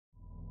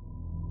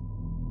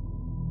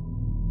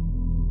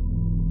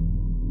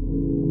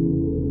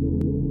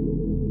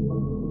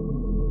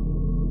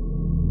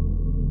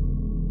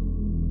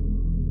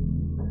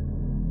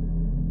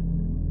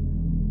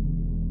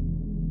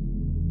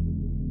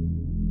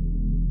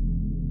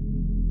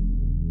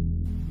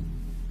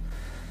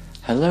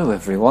Hello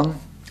everyone,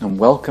 and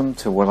welcome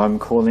to what I'm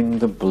calling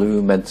the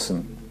blue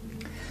medicine.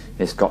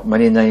 It's got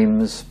many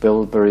names: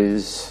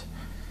 bilberries,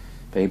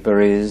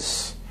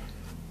 bayberries,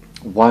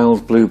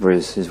 wild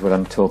blueberries is what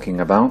I'm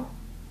talking about.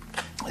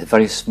 They're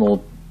very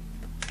small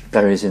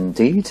berries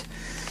indeed,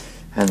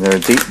 and they're a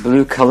deep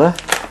blue colour,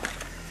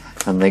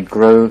 and they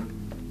grow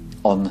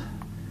on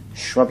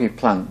shrubby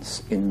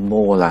plants in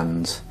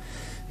moorlands,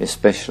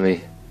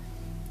 especially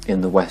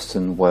in the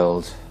Western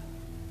world,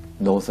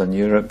 Northern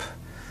Europe,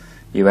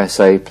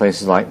 USA,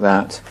 places like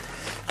that.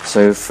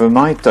 So for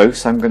my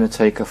dose I'm going to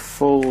take a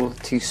full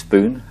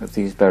teaspoon of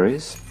these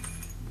berries,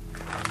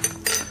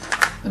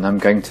 and I'm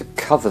going to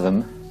cover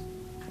them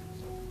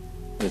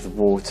with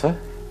water,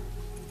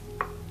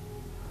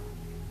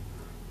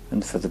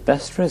 and for the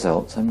best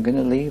results I'm going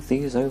to leave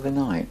these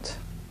overnight.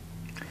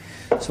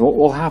 So what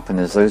will happen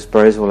is those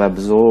berries will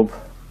absorb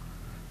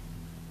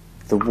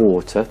the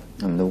water,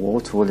 and the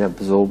water will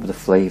absorb the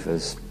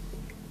flavours.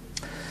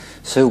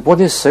 So what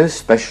is so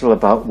special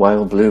about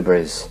wild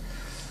blueberries?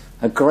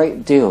 A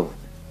great deal.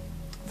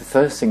 The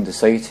first thing to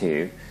say to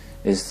you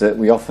is that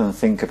we often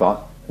think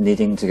about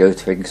needing to go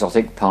to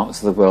exotic parts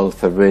of the world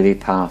for really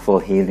powerful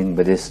healing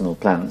medicinal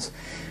plants,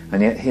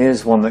 and yet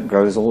here's one that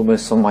grows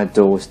almost on my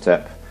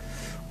doorstep.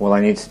 All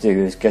I need to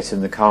do is get in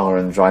the car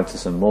and drive to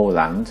some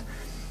moorland,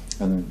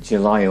 and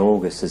July,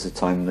 August is the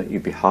time that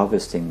you'd be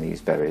harvesting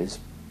these berries,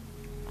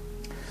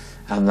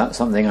 and that's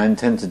something I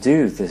intend to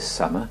do this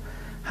summer.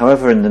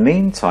 However, in the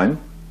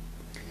meantime,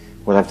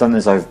 what I've done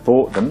is I've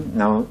bought them.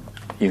 Now,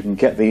 you can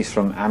get these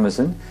from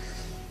Amazon.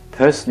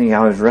 Personally,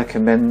 I would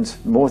recommend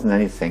more than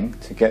anything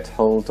to get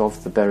hold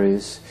of the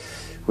berries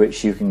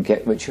which you can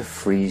get which are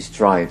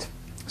freeze-dried.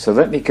 So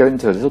let me go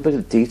into a little bit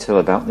of detail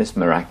about this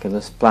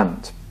miraculous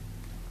plant.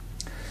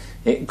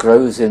 It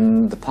grows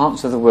in the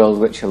parts of the world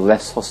which are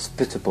less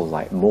hospitable,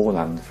 like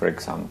moorland, for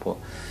example,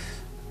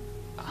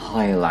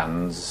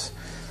 highlands,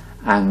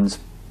 and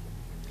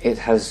it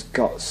has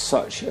got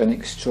such an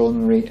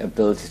extraordinary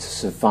ability to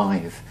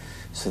survive.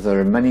 So there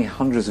are many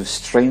hundreds of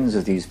strains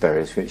of these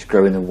berries which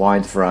grow in a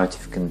wide variety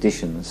of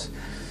conditions,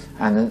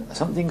 and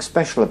something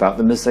special about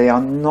them is they are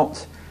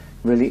not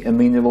really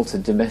amenable to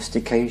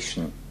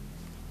domestication.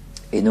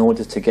 In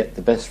order to get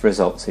the best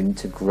results, they need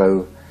to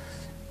grow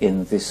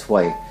in this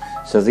way.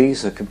 So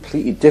these are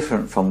completely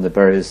different from the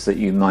berries that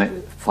you might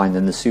find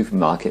in the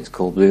supermarkets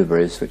called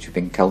blueberries, which have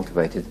been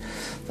cultivated.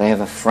 They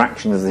have a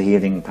fraction of the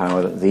healing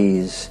power that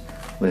these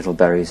little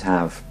berries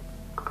have.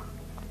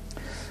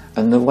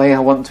 And the way I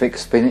want to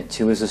explain it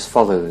to you is as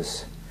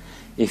follows.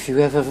 If you've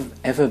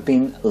ever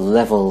been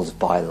levelled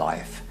by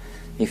life,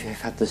 if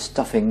you've had the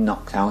stuffing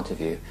knocked out of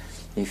you,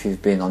 if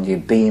you've been on your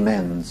beam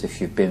ends, if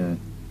you've been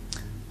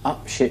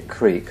up shit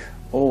creek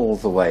all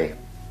the way,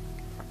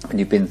 and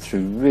you've been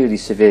through really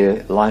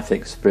severe life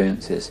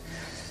experiences,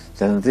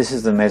 then this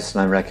is the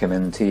medicine I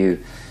recommend to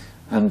you.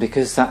 And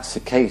because that's the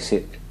case,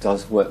 it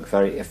does work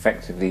very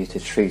effectively to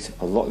treat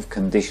a lot of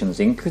conditions,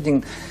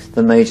 including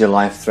the major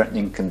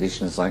life-threatening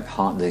conditions like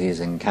heart disease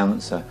and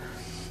cancer.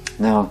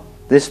 Now,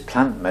 this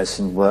plant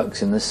medicine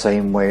works in the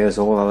same way as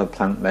all other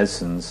plant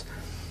medicines.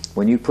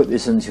 When you put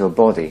this into your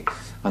body,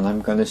 and I'm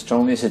going to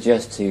strongly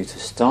suggest to you to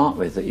start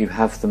with that you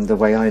have them the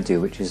way I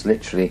do, which is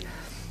literally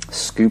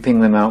scooping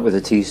them out with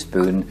a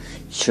teaspoon,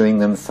 chewing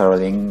them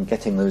thoroughly, and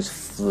getting those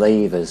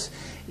flavours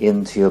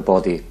into your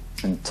body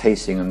and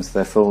tasting them to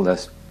their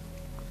fullness.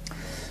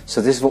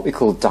 So this is what we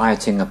call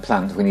dieting a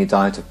plant. When you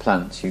diet a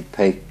plant, you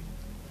pay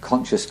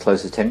conscious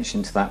close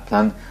attention to that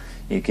plant,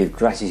 you give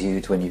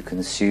gratitude when you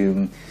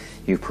consume,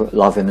 you put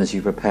love in as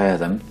you prepare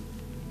them,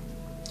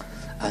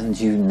 and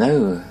you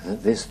know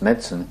that this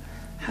medicine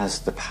has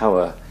the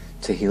power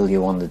to heal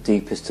you on the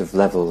deepest of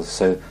levels.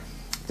 So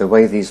the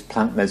way these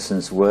plant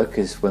medicines work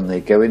is when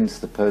they go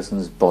into the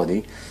person's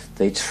body,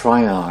 they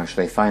triage,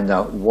 they find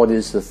out what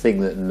is the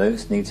thing that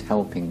most needs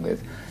helping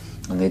with,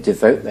 and they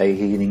devote their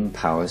healing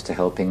powers to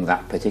helping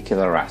that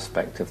particular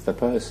aspect of the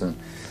person,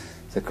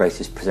 the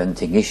greatest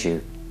presenting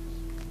issue.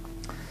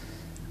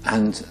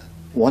 And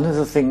one of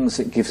the things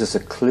that gives us a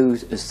clue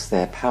as to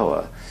their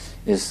power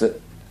is that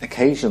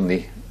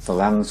occasionally the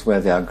lands where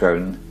they are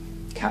grown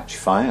catch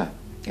fire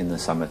in the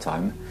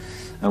summertime,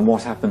 and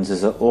what happens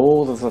is that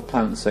all of the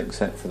plants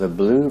except for the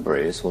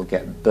blueberries will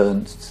get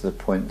burnt to the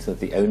point that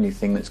the only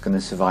thing that's going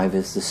to survive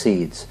is the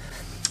seeds.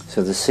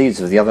 So the seeds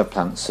of the other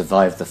plants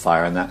survive the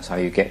fire, and that's how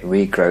you get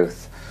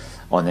regrowth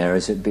on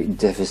areas that have been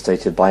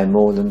devastated by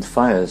moorland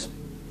fires.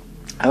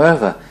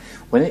 However,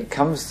 when it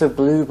comes to the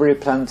blueberry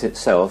plant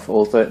itself,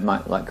 although it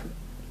might look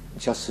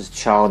just as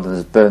charred and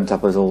as burnt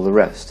up as all the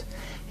rest,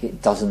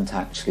 it doesn't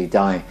actually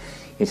die.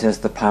 It has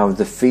the power of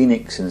the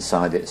phoenix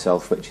inside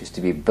itself, which is to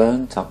be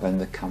burnt up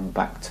and to come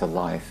back to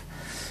life.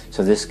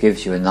 So this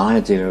gives you an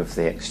idea of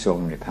the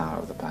extraordinary power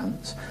of the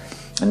plants.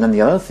 And then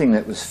the other thing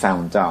that was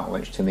found out,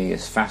 which to me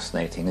is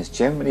fascinating, is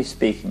generally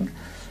speaking,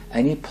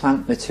 any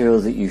plant material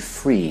that you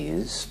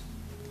freeze,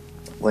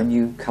 when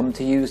you come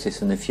to use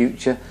this in the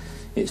future,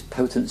 its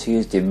potency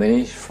is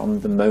diminished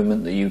from the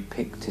moment that you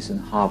picked it and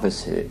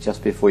harvested it,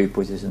 just before you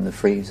put it in the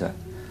freezer.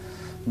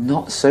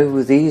 Not so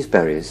with these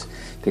berries,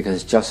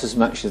 because just as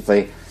much as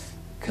they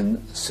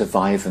can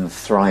survive and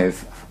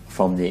thrive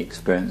from the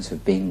experience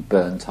of being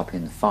burnt up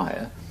in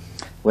fire,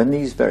 when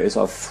these berries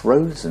are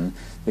frozen,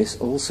 this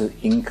also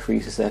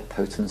increases their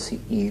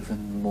potency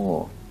even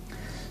more.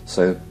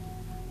 So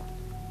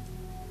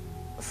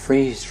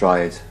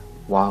freeze-dried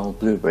wild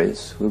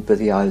blueberries would be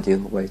the ideal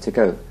way to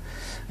go.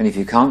 And if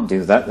you can't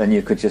do that, then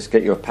you could just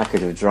get your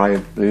packet of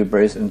dried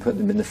blueberries and put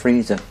them in the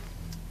freezer.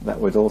 That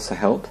would also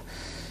help.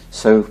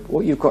 So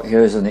what you've got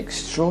here is an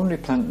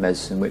extraordinary plant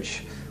medicine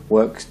which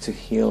works to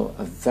heal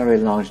a very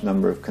large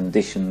number of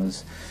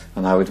conditions,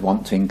 and I would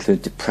want to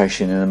include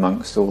depression in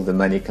amongst all the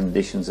many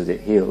conditions that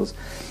it heals.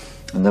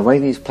 And the way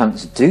these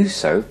plants do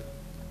so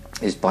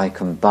is by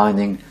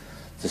combining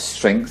the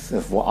strength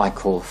of what I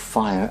call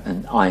fire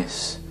and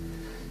ice,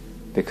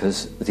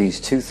 because these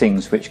two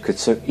things which could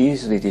so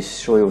easily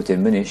destroy or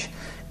diminish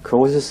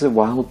causes the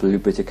wild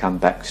blueberry to come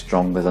back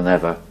stronger than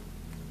ever.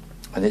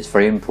 And it's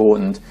very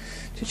important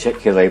to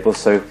check your label.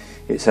 So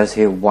it says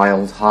here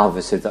wild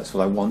harvested, that's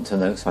what I want to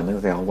know, so I know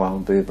they are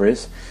wild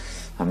blueberries.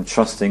 I'm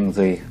trusting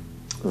the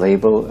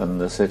label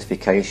and the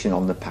certification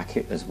on the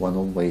packet, as one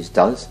always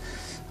does.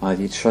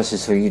 Either you trust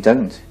it or you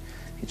don't.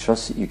 You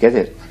trust it, you get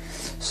it.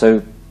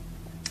 So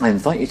I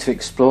invite you to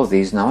explore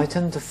these. Now I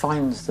tend to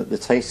find that the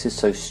taste is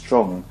so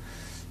strong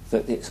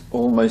that it's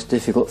almost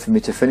difficult for me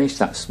to finish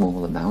that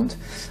small amount,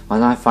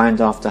 and I find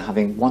after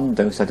having one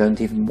dose I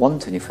don't even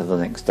want any for the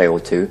next day or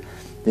two.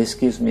 This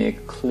gives me a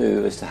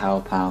clue as to how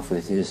powerful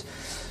it is.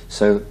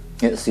 So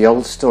it's the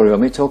old story,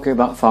 when we're talking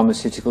about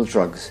pharmaceutical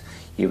drugs,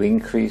 you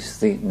increase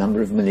the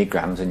number of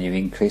milligrams and you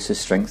increase the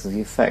strength of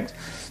the effect.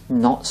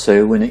 Not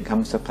so when it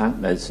comes to plant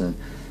medicine.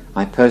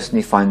 I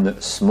personally find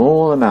that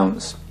small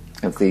amounts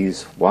of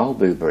these wild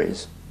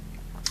blueberries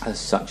has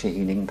such a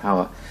healing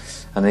power,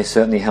 and they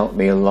certainly helped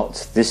me a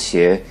lot this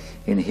year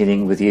in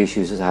healing with the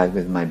issues that I had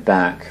with my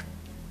back.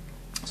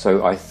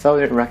 So I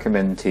thoroughly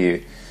recommend to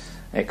you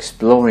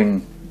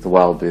exploring the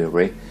wild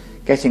blueberry,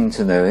 getting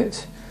to know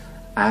it,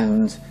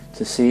 and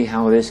to see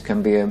how this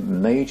can be a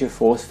major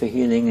force for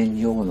healing in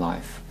your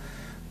life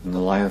and the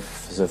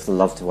lives of the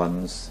loved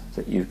ones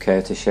that you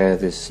care to share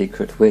this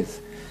secret with.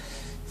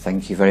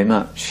 Thank you very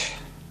much.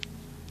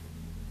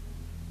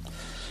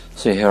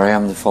 So here I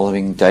am the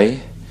following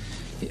day.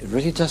 It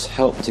really does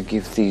help to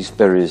give these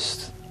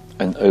berries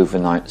an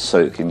overnight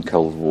soak in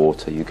cold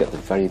water. You get the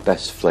very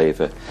best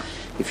flavour.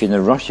 If you're in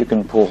a rush, you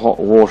can pour hot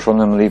water on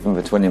them and leave them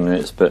for 20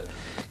 minutes, but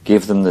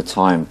give them the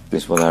time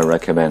is what I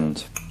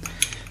recommend.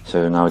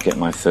 So now I get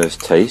my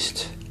first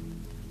taste.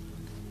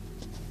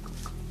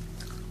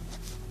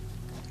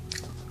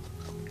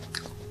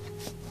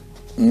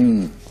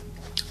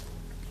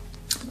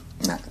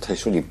 That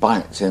taste really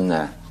bites in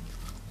there.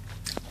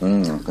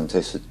 I can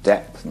taste the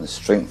depth and the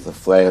strength of the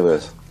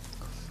flavours.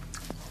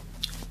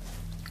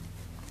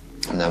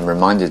 And I'm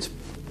reminded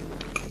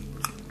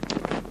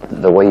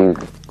that the way you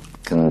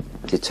can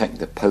detect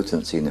the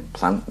potency in a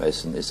plant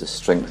medicine is the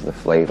strength of the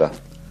flavour.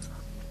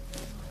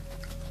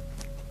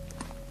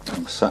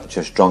 Such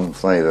a strong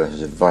flavour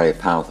is a very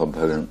powerful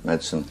potent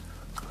medicine.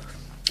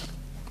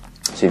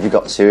 So if you've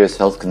got serious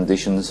health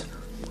conditions,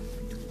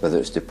 whether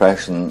it's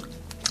depression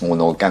or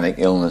an organic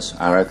illness,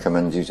 I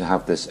recommend you to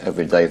have this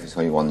every day for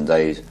 21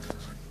 days.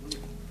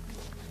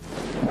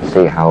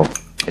 See how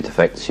it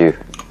affects you.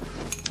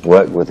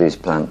 Work with these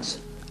plants.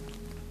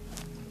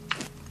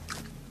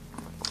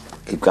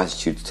 Give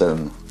gratitude to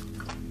them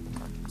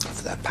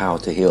for their power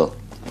to heal.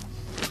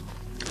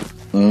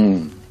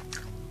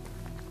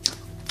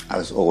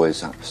 As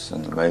always, that's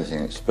an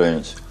amazing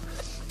experience.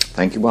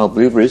 Thank you, wild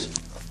blueberries.